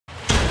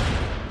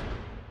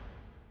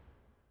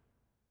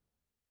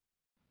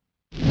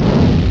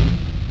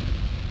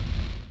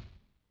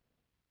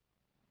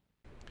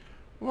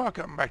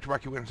Welcome back to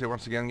Wacky Wednesday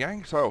once again,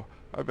 gang. So,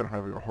 I've been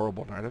having a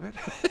horrible night of it.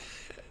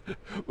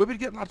 We've been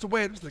getting lots of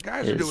wins. The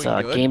guys are doing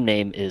good. His game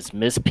name is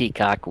Miss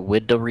Peacock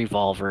with the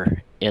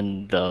revolver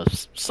in the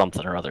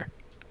something or other.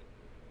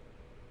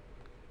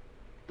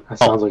 That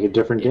sounds like a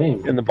different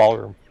game. In the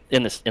ballroom.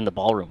 In the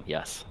ballroom,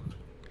 yes.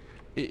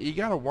 You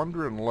gotta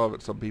wonder and love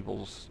at some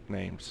people's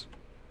names.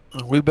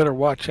 We better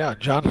watch out.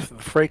 Jonathan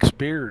Frakes'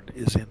 beard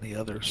is in the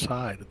other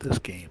side of this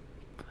game.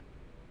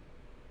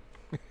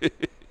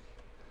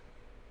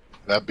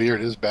 That beard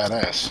is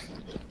badass.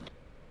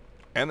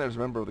 And there's a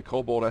member of the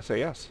Kobold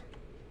SAS.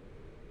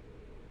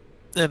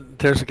 And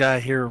there's a guy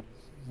here,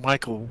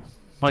 Michael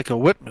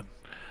Whitman,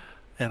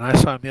 and I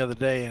saw him the other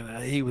day,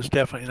 and he was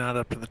definitely not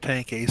up to the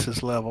Tank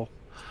Aces level.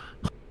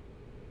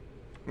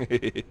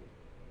 An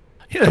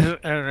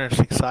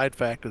interesting side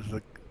fact is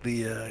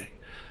the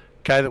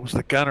guy that was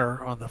the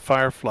gunner on the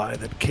Firefly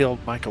that killed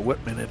Michael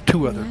Whitman and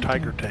two other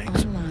Tiger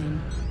tanks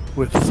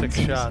with 6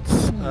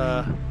 shots.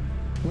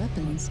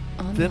 Weapons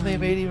online. Then they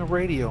made him a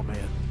radio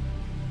man.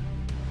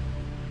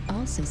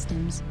 All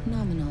systems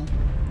nominal.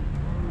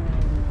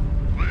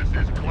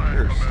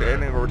 You're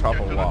standing over top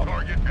of a lava.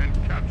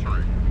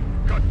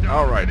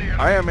 Alright,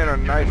 I am in a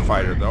night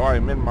fighter though. I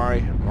am in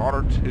my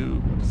Model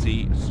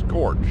 2C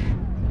Scorch.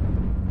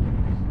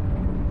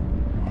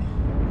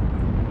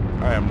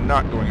 I am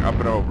not going up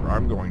and over.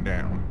 I'm going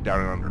down and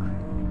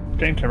under.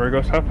 Game timer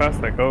goes how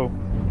fast they go.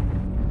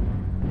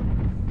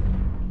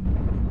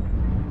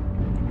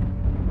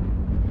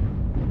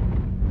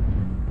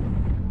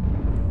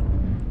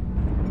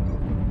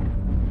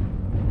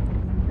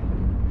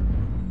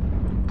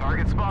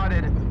 Target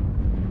spotted.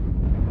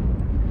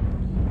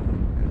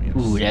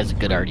 Ooh, that's a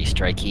good arty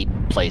strike he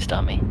placed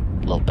on me.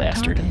 Little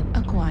bastard. Target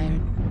acquired.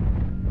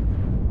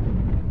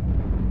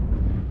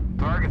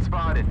 Target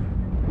spotted.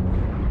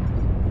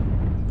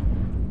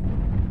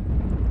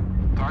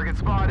 Target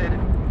spotted.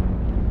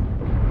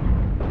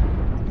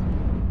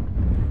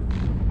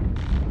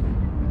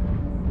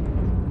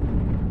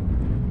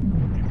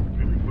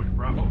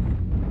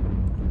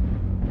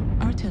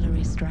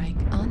 Artillery strike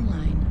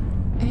online.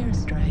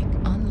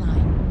 Airstrike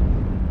online.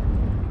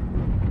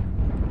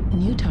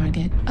 New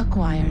target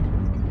acquired.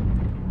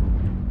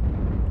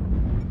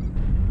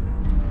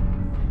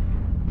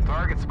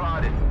 Target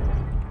spotted.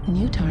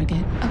 New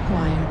target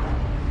acquired.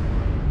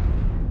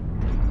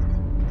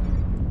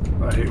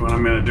 I hate when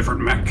I'm in a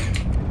different mech.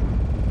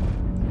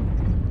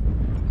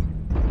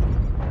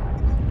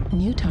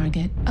 New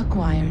target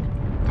acquired.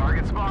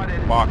 Target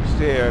spotted.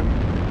 Boxed in.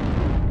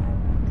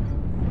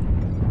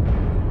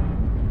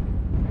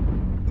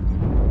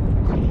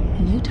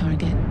 New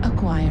target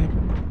acquired.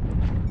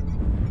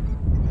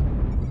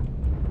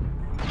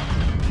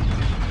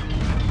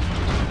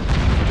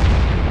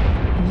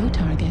 New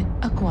target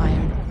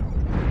acquired.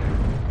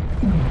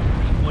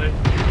 Split.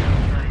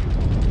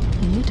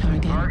 New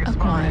target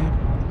acquired.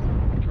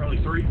 Charlie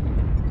 3.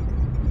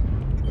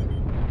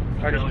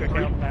 Target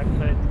strike out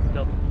backside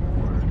Delta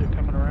 4. They're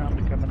coming around.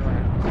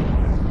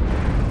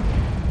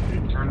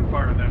 Turn and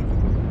fire them.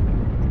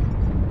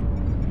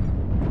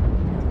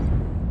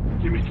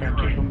 Give me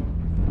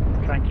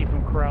Try and keep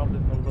them corralled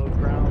in the low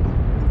ground.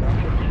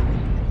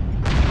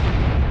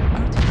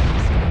 Artillery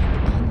strike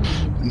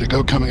online.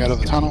 Indigo coming out of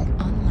the tunnel.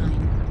 Online.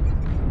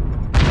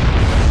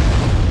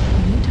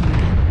 New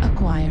target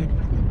acquired.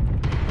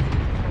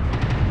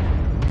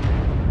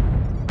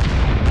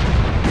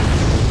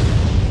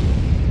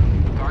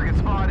 Target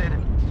spotted.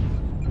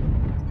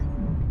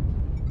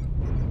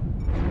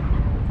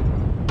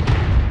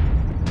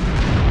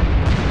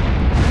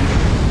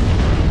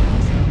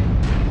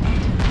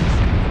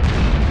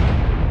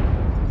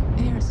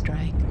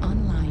 Airstrike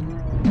online.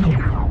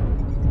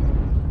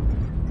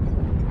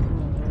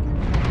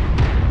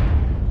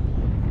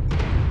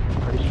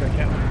 Target strike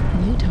out.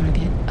 New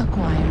target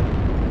acquired.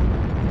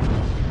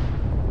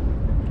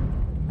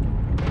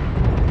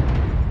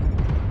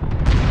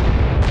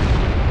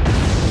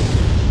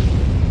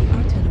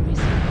 Artillery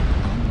strike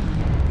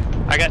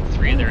online. I got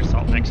 3 of their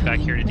assault mechs back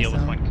here to deal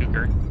with 1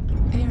 Cougar.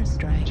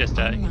 Airstrike Just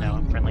a,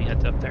 friendly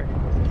heads up there.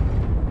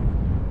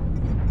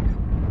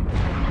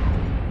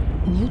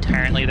 New target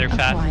Apparently their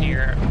acquired.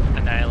 Fafnir,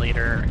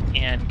 Annihilator,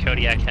 and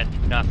Kodiak had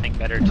nothing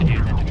better to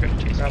do than to try to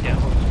chase me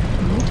down.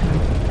 New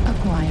target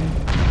acquired.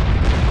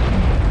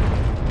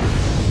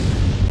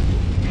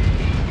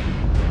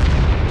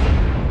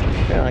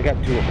 Yeah, I got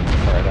 2 of them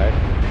before I died.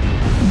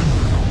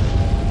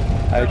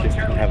 I just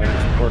didn't have any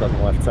support on the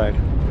left side.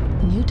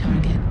 New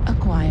target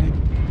acquired.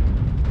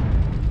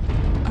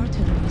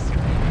 Artillery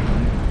strike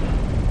online.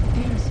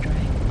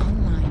 Airstrike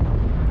online.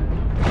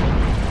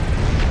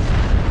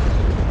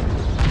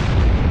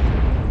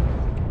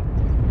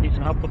 Need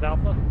some help with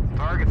Alpha?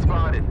 Target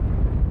spotted.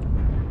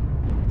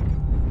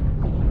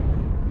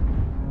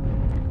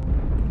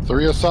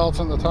 3 assaults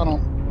in the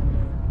tunnel.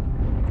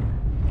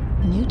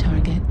 New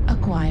target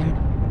acquired.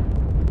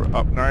 We're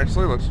up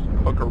nicely. Let's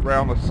hook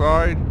around the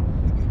side.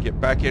 Get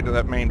back into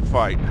that main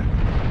fight.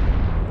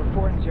 We're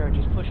 4 and 0.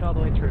 Just push all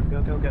the way through.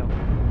 Go, go, go.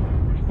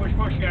 Push,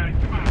 guys.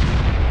 Come on.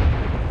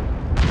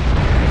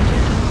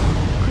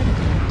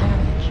 Critical.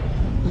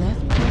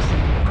 Left torso,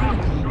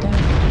 critical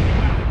damage.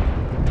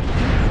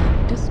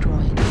 Headset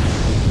destroyed.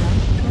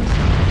 Right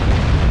torso,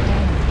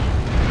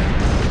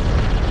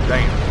 damage.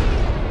 Dang.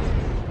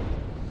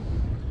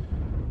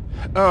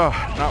 Oh,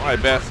 not my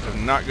best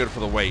and not good for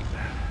the weight.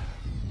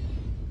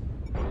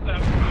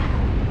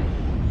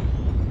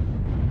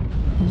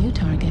 New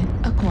target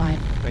acquired.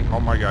 I think all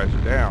my guys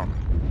are down.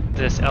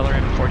 This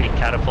LRM-40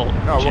 catapult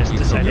Oh, just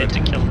Wookiee's so decided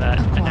good. to kill that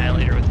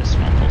Annihilator with the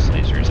small pulse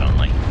lasers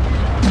only.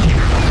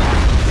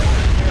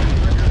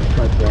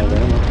 Might be all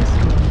right.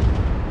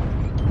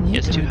 Destroyed. He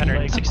has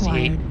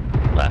 268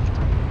 left.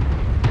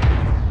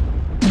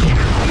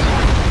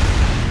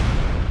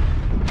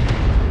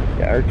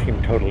 Yeah, our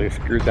team totally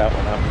screwed that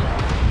one up.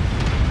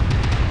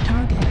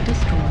 Target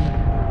destroyed.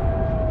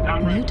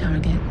 Down New right.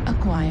 target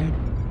acquired.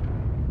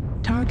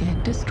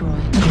 Target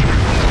destroyed.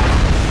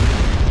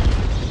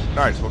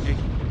 Nice, Wookie.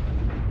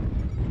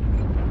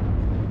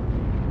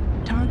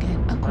 Target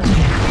acquired.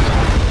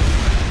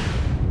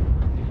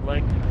 These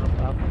legs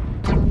are up.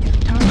 Target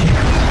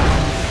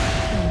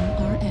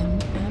MRM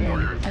ammo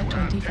at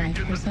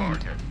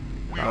 25%.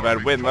 Not a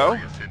bad win, though.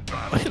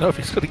 You know, if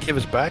he's going to give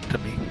his back to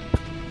me,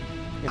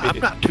 I'm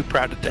not too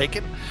proud to take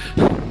it.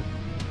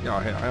 Yeah,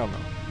 I don't know.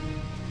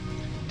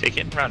 Take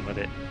it and run with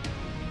it.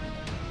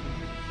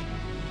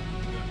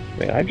 I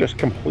mean, I just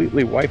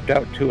completely wiped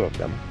out 2 of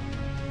them.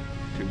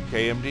 2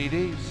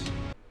 KMDDs.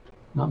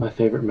 Not my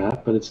favorite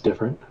map, but it's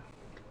different.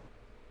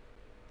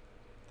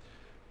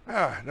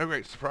 Ah, no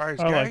great surprise,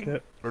 I gang. like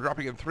it. We're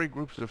dropping in 3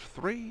 groups of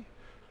 3.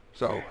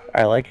 So,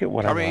 I like it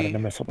when I'm Tommy, not in a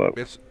missile boat.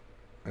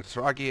 it's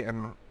Ragi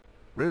and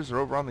Riz are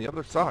over on the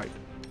other side.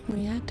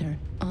 Reactor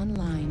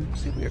online.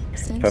 See if we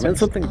If I'm in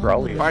something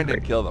brawly, find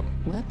and kill them.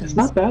 Weapons It's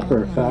not bad for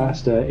a online.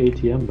 fast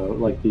ATM boat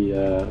like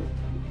the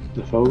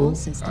All Fogel. I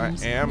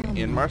systems am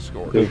normal. in my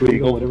score. Vapor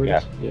Eagle, whatever it Yeah.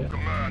 is. Yeah.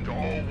 Command to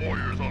all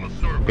warriors on the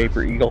surface.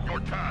 Vapor Eagle. Your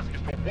task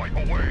is to wipe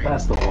away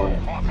That's the one.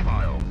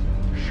 hostiles.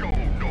 Show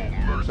no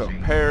mercy. So,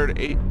 paired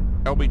 8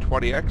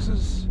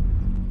 LB-20Xs,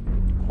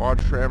 quad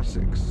tram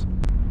 6.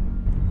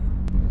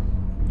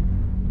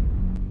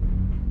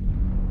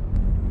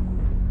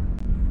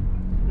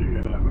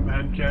 You got a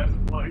Mad Cat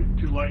light,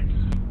 2 lights.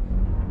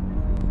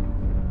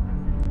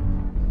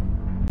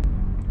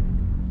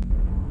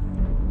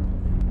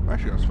 I'm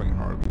actually going to swing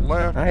hard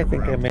left. I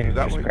think I around may have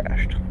that just way.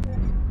 crashed. Getting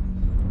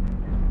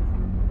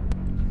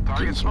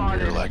Target some rear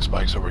spotted. lag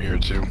spikes over here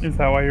too. Is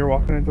that why you're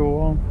walking into a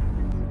wall?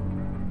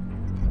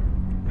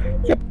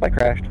 Yep, I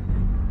crashed.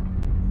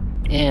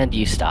 And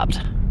you stopped.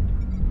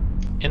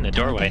 In the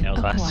doorway, no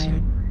Target less.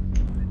 acquired.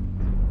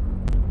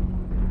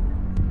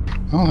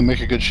 Oh, they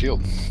make a good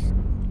shield.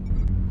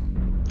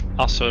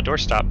 Also a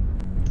doorstop.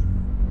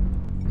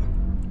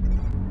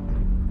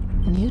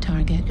 New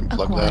target Can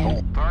plug that hole.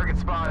 acquired. Target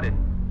spotted.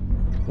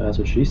 That's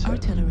what she said.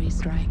 Artillery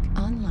strike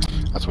online.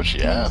 That's what she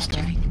Air asked.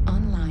 strike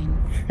online.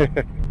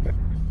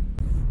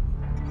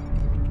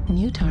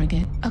 New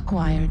target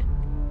acquired.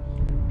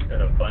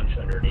 Got a bunch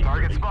underneath.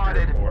 Target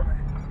spotted.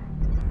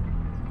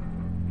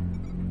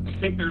 I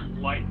think there's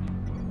light.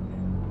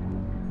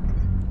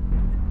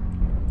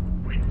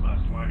 Weight class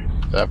wise.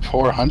 That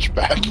poor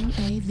hunchback.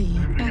 UAV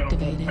We got a whole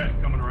activated.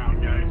 pet coming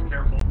around, guys.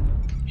 Careful.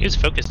 He was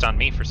focused on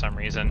me for some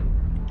reason,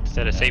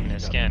 instead of saving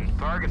his skin.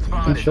 Target He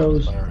spotted.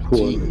 shows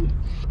poorly.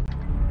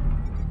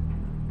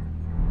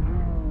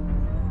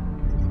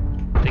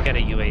 They got a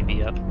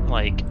UAV up,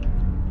 like,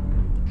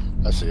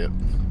 I see it.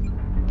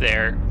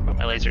 there, but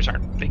my lasers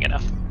aren't big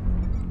enough.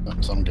 Oh,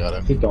 some got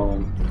it. Keep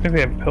going. I think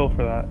they have a pill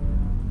for that.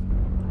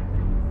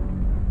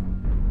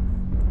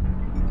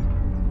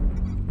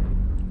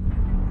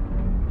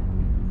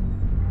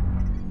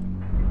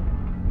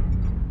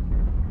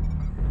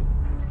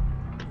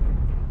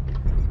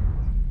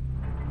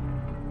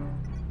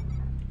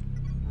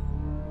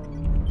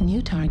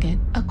 New target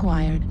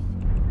acquired.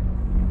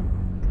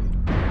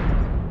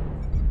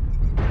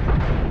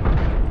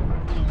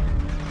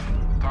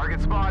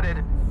 Target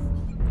spotted.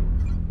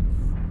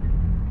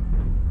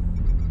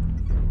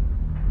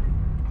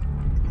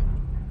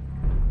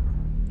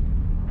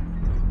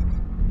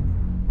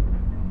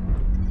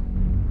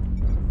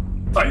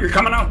 Thought you're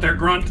coming out there,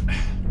 Grunt.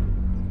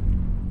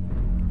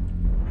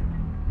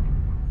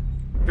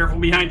 Careful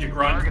behind you,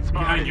 Grunt. Target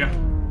Behind spotted. you.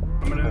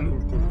 Coming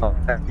in.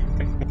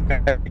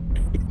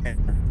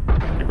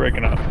 You're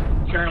breaking up.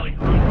 Charlie,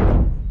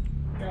 Grunt.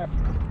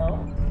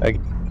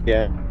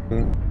 Yeah.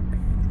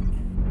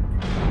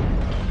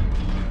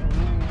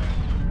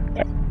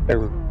 I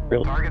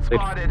really Target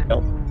spotted.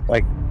 don't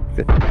like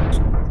this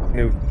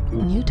new.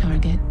 New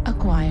target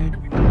acquired.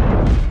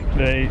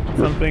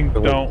 Something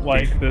don't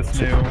like this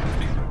new.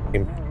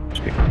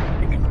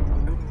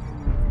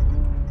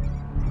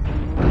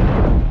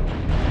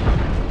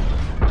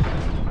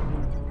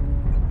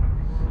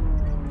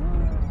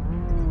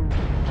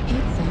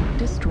 Heat sink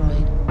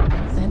destroyed.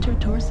 Center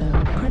torso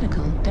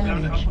critical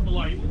Down to damage. help with the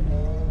light.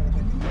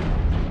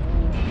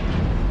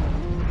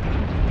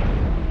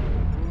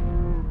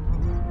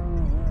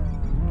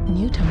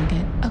 New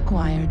target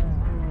acquired.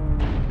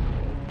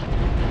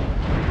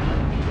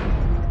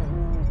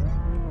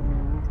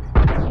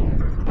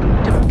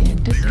 Target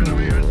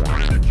destroyed.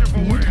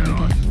 New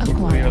target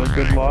We had a acquired.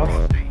 good loss.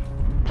 Up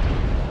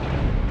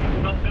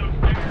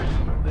downstairs.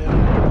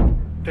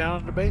 Then down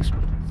in the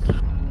basement.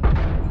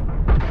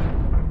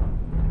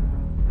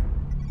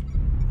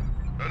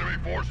 Enemy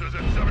forces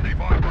at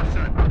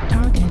 75%.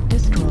 Target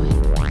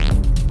destroyed.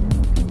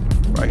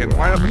 I can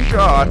line up the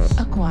shots.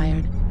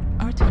 Acquired.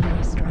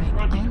 Artillery strike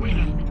Run between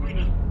us, online. between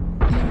us.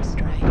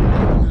 Airstrike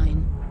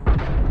online.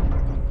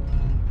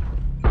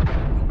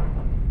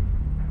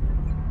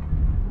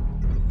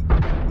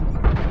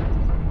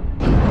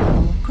 Heat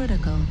level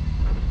critical.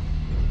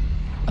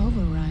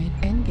 Override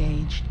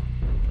engaged.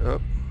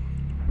 Up.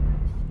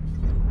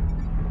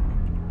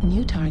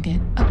 New target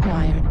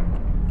acquired.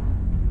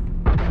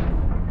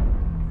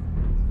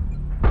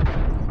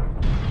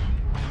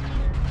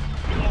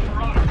 Below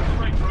Mirage, to the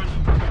right, Grunt.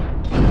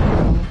 Heat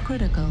level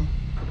critical.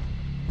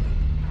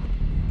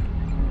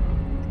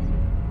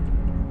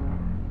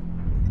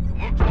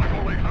 Looks like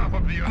only half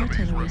of the enemies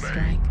Artillery remain.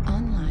 strike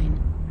online.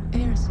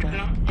 Airstrike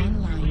Down,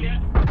 online.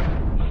 yet.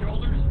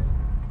 Shoulders.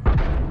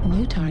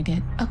 New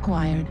target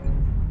acquired.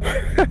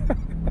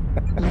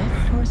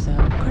 Left torso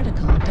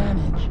critical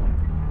damage.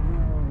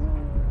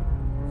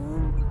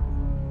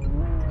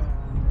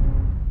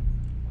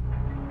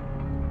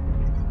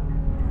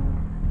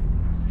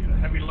 Yeah,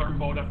 heavy alert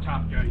mode up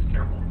top, guys.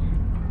 Careful.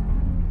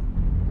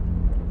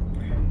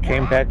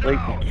 Came back late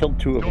and killed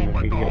 2 of them Don't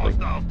let the immediately.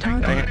 hostiles take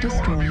Target any more of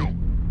destroyed. you.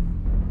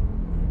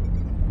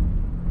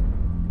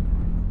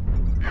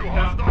 You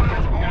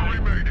hostiles are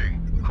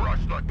remaining. Crush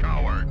the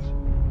cowards.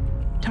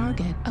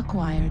 Target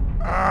acquired.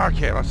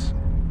 Okay, let's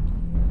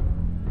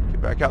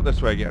get back out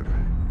this way again.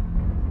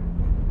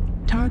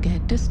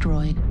 Target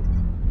destroyed.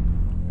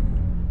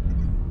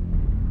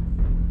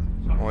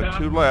 Only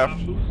Down, 2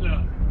 left. loose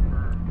up.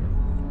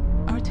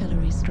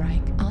 Artillery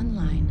strike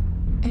online.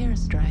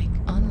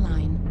 Airstrike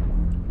online.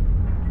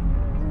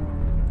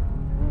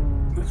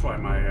 That's why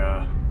my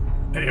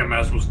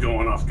AMS was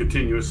going off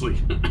continuously.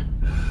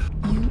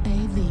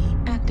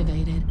 UAV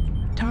activated.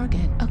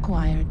 Target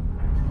acquired.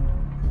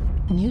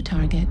 New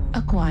target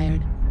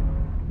acquired.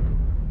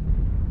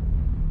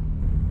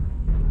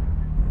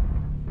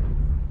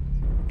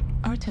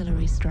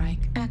 Artillery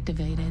strike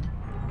activated.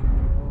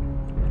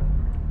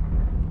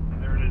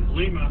 There it is,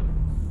 Lima.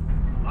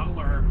 A lot of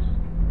alarms.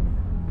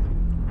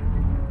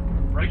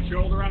 Right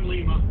shoulder on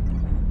Lima.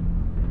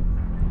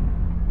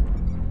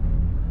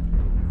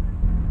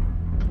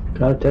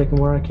 Gotta take them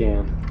where I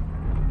can.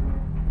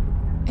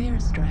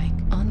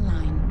 Airstrike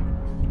online.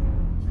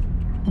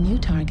 New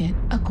target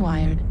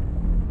acquired.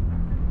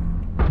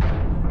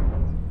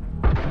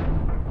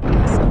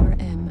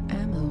 SRM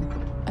ammo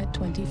at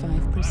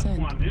 25%.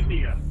 One,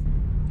 India.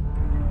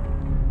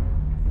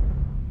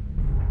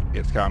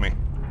 It's coming.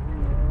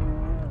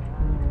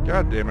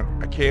 God damn it.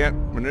 I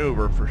can't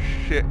maneuver for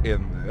shit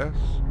in this.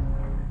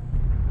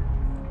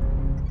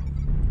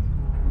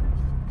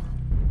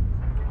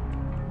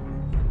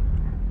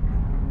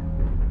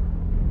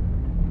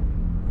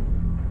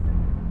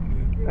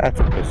 That's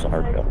a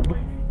bizarre build.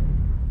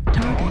 Target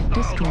Hostiles are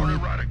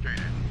destroyed.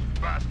 eradicated.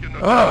 Bask in the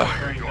Ugh.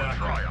 glory of your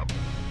triumph.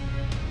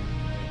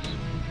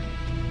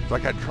 It's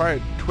like I try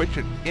to twitch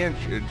an inch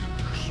and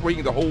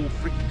swing the whole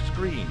freaking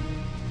screen.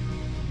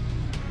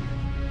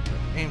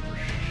 Aim for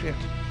shit.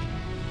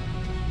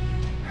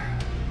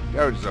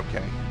 That was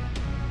okay.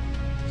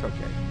 It's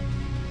okay.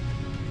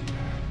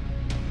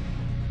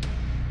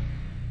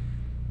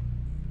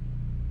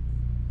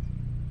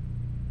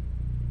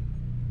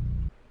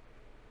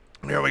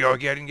 There we go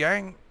again,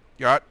 gang.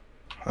 Got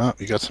Oh,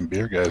 you got some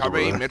beer guys over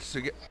Kabe, there.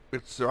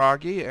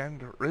 Mitsuagi,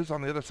 and Riz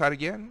on the other side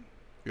again.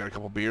 We got a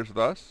couple beers with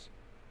us.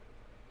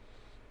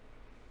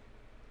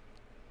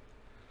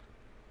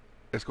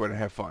 Let's go ahead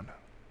and have fun.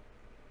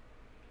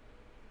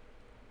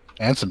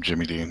 And some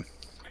Jimmy Dean.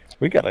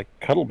 We got a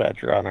cuddle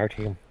badger on our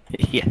team.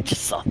 Yeah,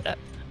 just saw that.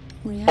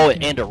 Reactor Oh,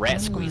 and a rat online.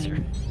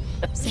 squeezer.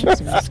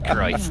 Sensors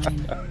Christ.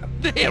 online.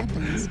 Damn.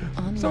 Weapons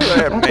Some of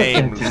online. them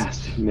names.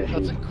 Fantastic name.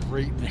 That's a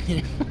great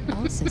name.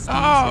 All systems Oh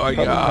my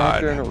Cuddle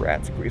badger god. and a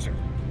rat squeezer.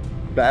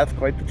 That's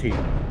quite the team.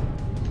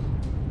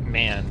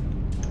 Man,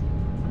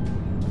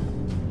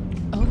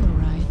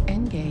 override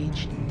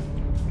engaged.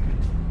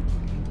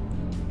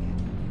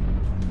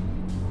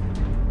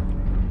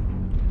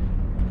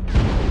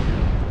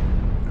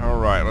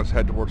 Alright, let's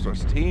head towards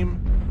this team.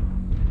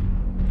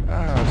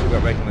 Let's see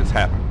about making this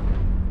happen.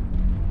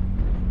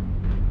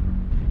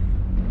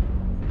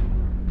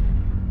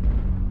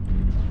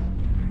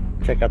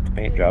 Check out the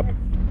paint job.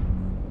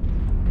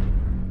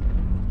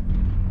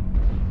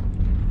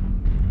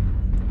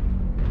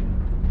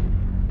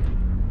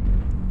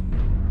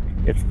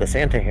 It's the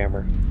Santa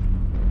hammer.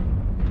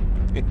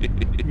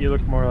 You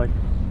look more like,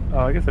 oh,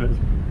 I guess it is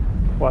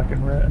black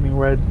and red. I mean,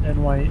 red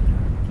and white.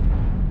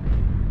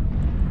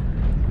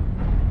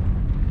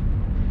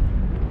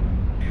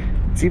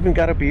 It's even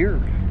got a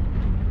beard.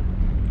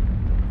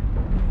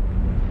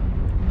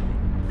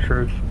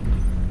 Truth.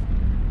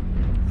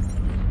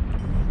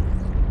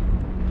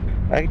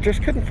 I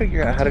just couldn't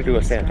figure out how to do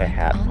a Santa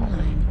hat.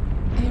 Online.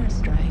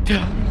 Airstrike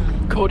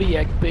online.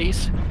 Kodiak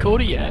base.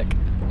 Kodiak.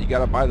 You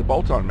gotta buy the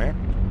bolt-on, man.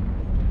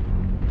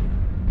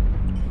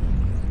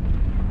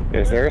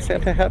 Is there a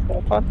Santa hat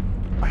bolt-on?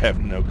 I have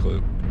no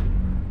clue.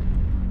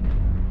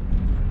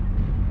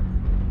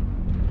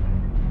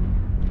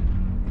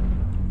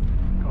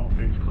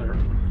 Coffee's clear.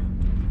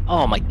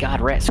 Oh my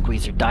god, Rat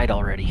Squeezer died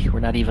already. We're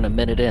not even a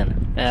minute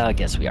in. I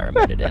guess we are a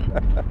minute in.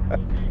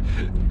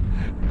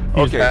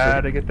 He's Okay, had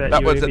so to get that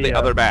that was in the UAV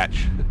other up.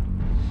 match.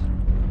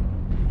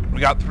 We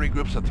got 3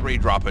 groups of 3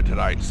 dropping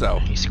tonight, so.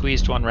 He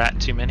squeezed one rat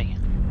too many.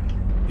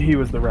 He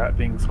was the rat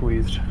being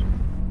squeezed.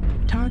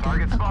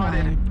 Target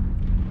acquired.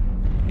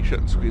 You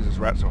shouldn't squeeze this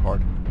rat so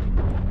hard.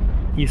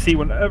 You see,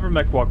 whenever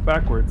mech walk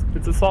backwards,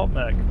 it's assault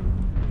mech.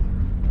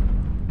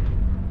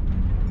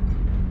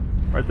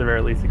 Or at the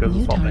very least, it goes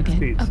New assault mech target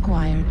speeds.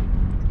 acquired.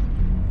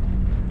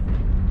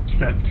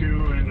 That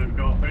 2 in the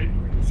Gulf 8.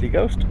 Sea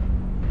Ghost?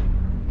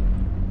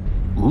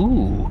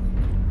 Ooh.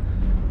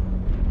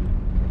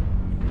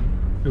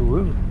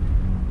 Ooh.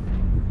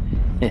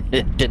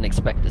 Didn't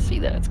expect to see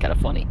that. It's kind of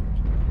funny.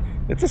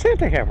 It's a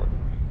Santa hammer.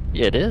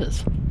 It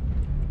is.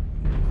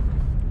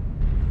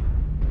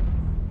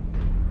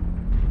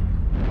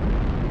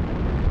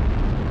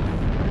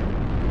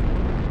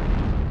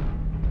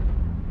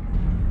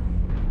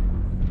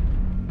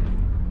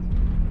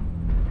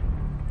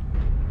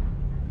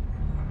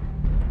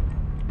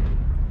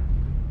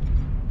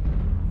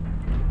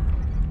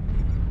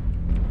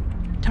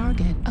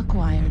 Target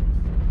acquired.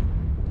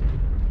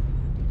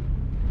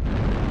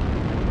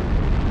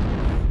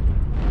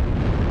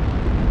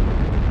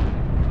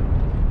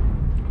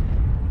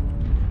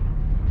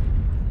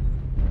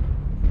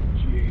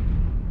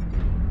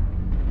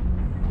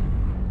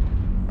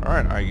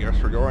 Alright, I guess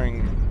we're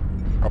going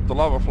up the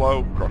lava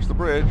flow, across the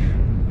bridge.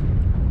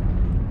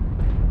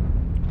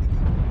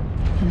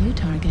 New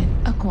target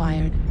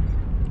acquired.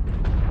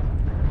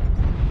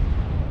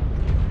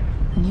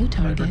 New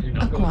target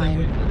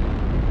acquired.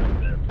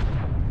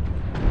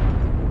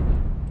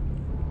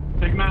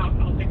 Take him out.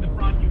 I'll take the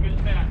front. You get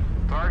his back.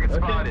 Target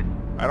spotted.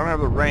 I don't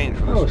have the range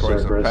for Oh, this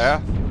choice of Cerberus.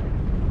 path.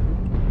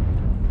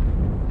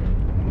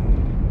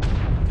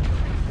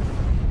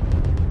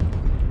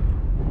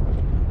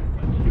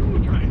 You were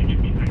trying to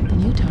get behind him.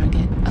 New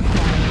target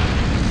acquired.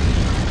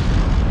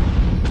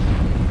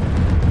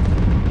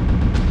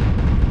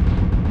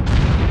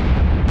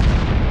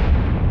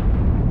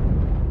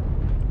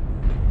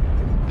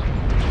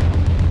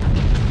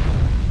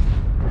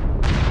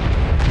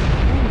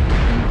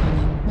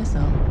 Incoming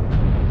missile.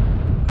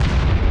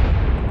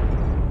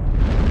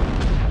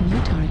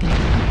 New target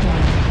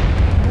acquired.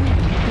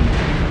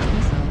 Incoming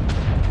missile.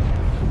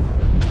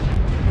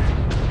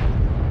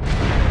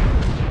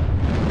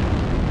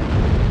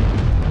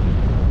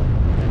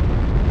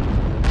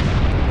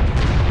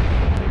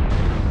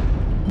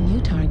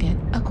 New target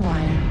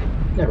acquired.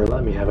 Never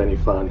let me have any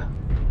fun.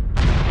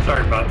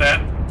 Sorry about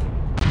that.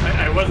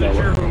 I wasn't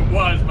sure who it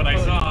was, but I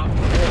saw.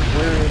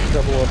 We're in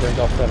trouble over in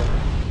Gulf 7.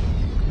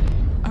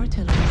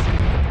 Artillery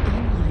strike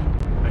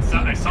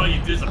online. I saw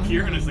you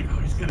disappear, and I was like, oh,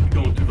 he's gonna be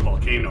going through the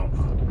volcano.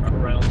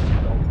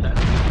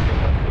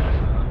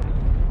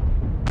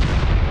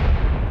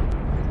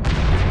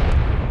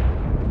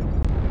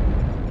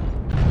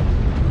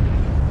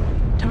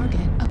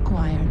 Target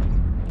acquired.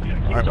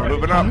 Alright, we're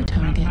moving up. New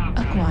target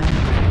acquired.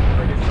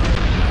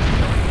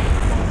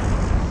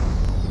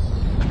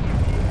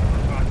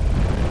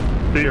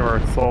 Three of our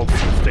assaults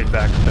stayed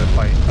back to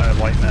fight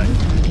light mech. New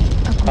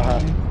target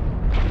acquired.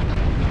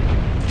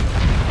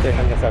 They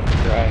hung us out to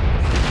dry.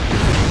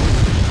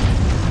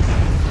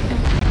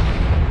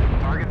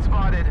 Target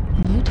spotted.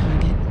 New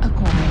target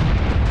acquired.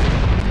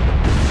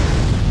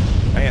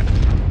 Man,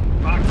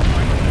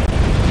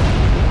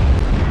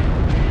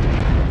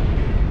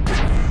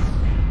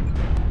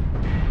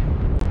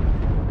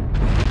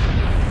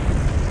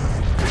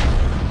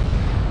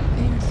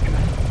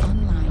 Airstrike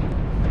online.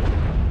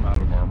 Out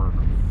of armor.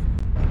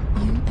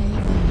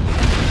 UAV.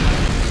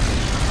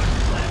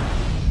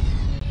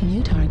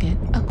 New target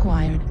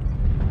acquired.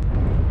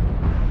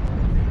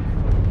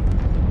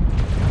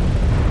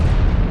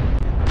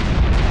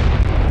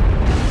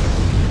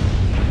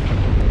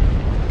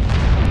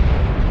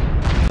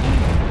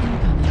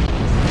 Incoming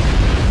missile.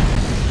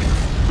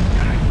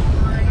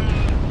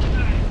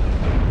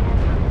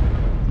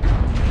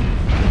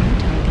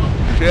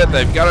 shit,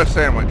 they've got us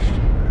sandwiched.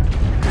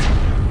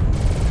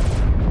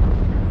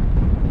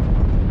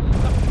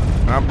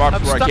 I'm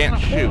boxed where I stuck in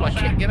can't a hole. shoot. I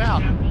can't get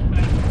out. New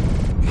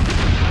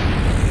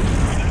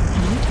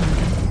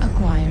target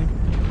acquired.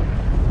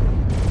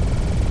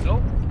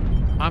 Nope.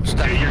 I'm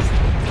stuck. Hey,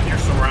 you're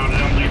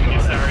surrounded. I'm leaving you.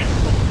 Sorry.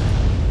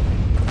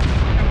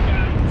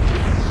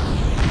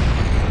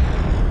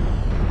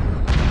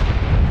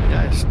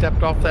 Yeah, I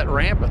stepped off that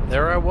ramp and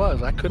there I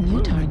was. I couldn't New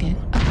move. target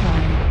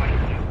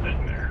acquired.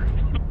 Sitting there.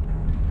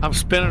 I'm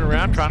spinning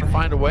around trying to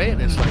find a way, and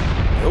it's like,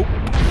 nope.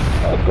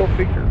 Oh, go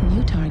figure.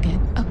 New target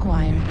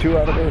acquired. 2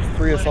 out of those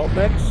 3 assault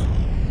mechs?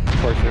 Of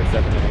course, there's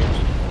 7 range.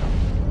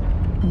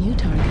 New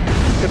target.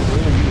 You could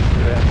really use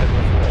that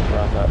missile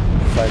around that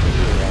side of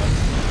the around.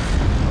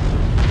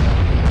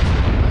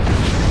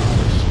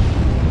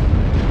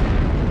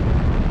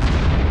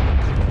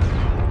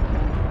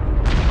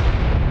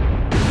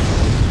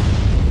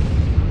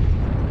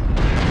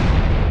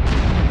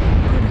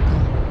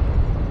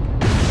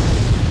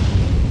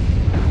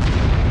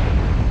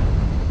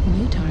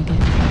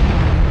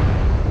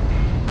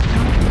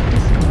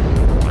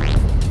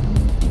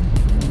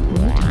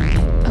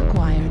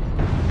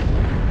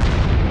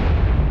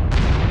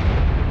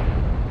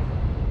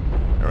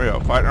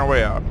 fighting our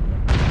way out. You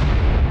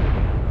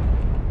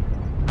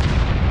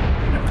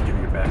have to give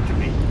it back to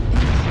me.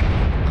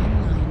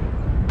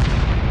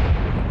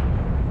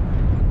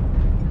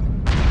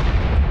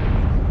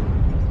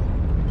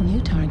 New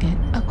target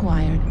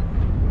acquired.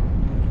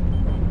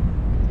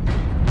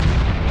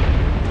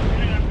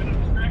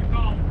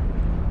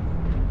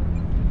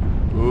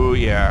 Ooh,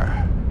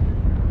 yeah.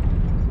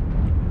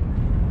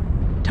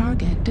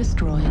 Target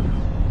destroyed.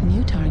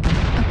 New target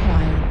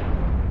acquired.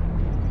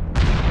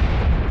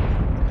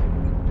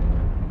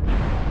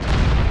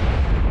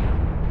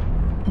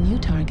 New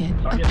target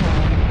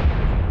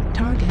acquired.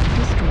 Target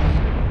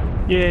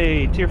destroyed.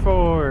 Yay, tier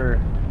 4.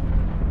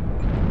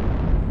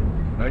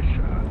 Nice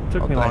shot.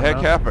 Took What me the long heck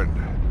enough, happened?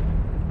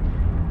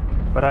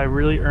 but I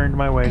really earned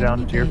my way down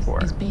to Enemy tier base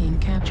 4. is being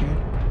captured.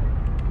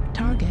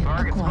 Target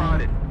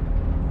acquired.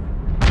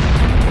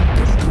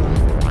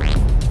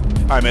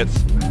 Hi,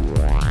 Mitz.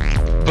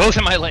 Both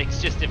of my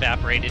legs just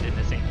evaporated in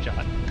the same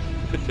shot.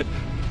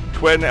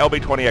 Twin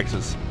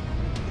LB-20Xs.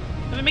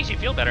 If it makes you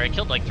feel better, I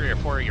killed like 3 or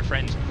 4 of your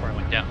friends before I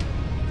went down.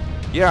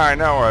 Yeah, I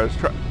know.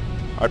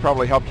 I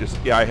probably helped you.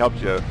 Yeah, I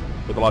helped you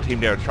with a lot of team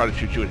damage, trying to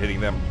shoot you and hitting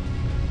them.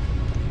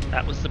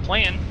 That was the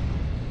plan.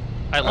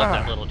 I love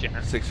that little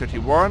Jenner.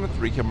 651,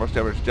 3 kill most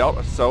damage dealt,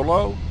 a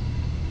solo.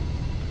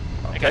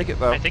 I'll take it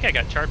though. I think I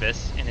got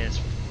Charbis in his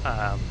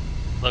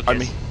Locust, I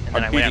mean, and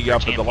then I I'm went beating you up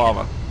after in the Champion.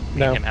 lava. Made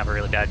No. him have a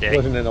really bad day. I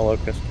wasn't in the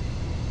Locust.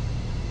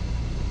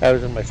 I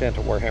was in my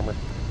Santa Warhammer.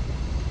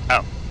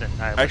 Oh, then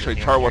I Actually,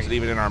 Char wasn't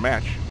even in our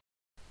match.